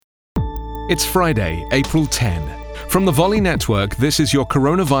It's Friday, April 10. From the Volley Network, this is your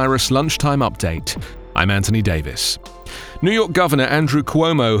coronavirus lunchtime update. I'm Anthony Davis. New York Governor Andrew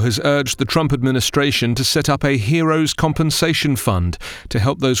Cuomo has urged the Trump administration to set up a Heroes Compensation Fund to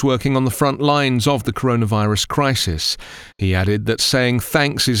help those working on the front lines of the coronavirus crisis. He added that saying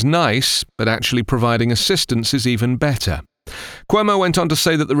thanks is nice, but actually providing assistance is even better. Cuomo went on to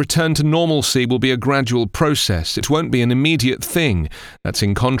say that the return to normalcy will be a gradual process. It won't be an immediate thing. That's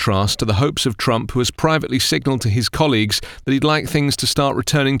in contrast to the hopes of Trump, who has privately signaled to his colleagues that he'd like things to start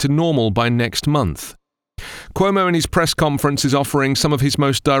returning to normal by next month. Cuomo in his press conference is offering some of his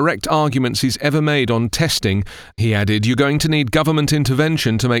most direct arguments he's ever made on testing. He added, "You're going to need government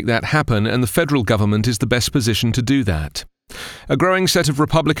intervention to make that happen, and the federal government is the best position to do that." A growing set of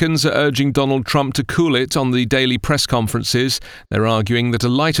Republicans are urging Donald Trump to cool it on the daily press conferences. They're arguing that a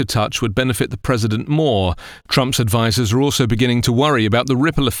lighter touch would benefit the president more. Trump's advisors are also beginning to worry about the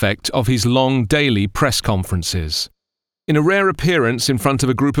ripple effect of his long daily press conferences. In a rare appearance in front of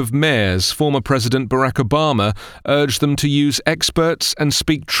a group of mayors, former President Barack Obama urged them to use experts and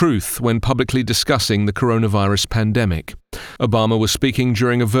speak truth when publicly discussing the coronavirus pandemic. Obama was speaking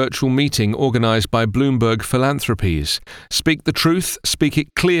during a virtual meeting organized by Bloomberg Philanthropies. Speak the truth, speak it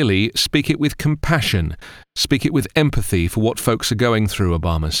clearly, speak it with compassion, speak it with empathy for what folks are going through,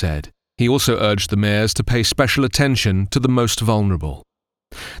 Obama said. He also urged the mayors to pay special attention to the most vulnerable.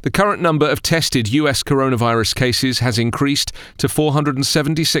 The current number of tested U.S. coronavirus cases has increased to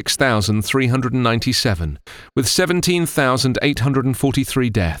 476,397, with 17,843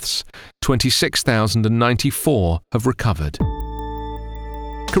 deaths. 26,094 have recovered.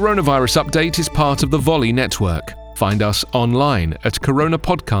 Coronavirus Update is part of the Volley Network. Find us online at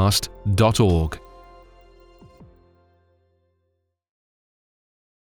coronapodcast.org.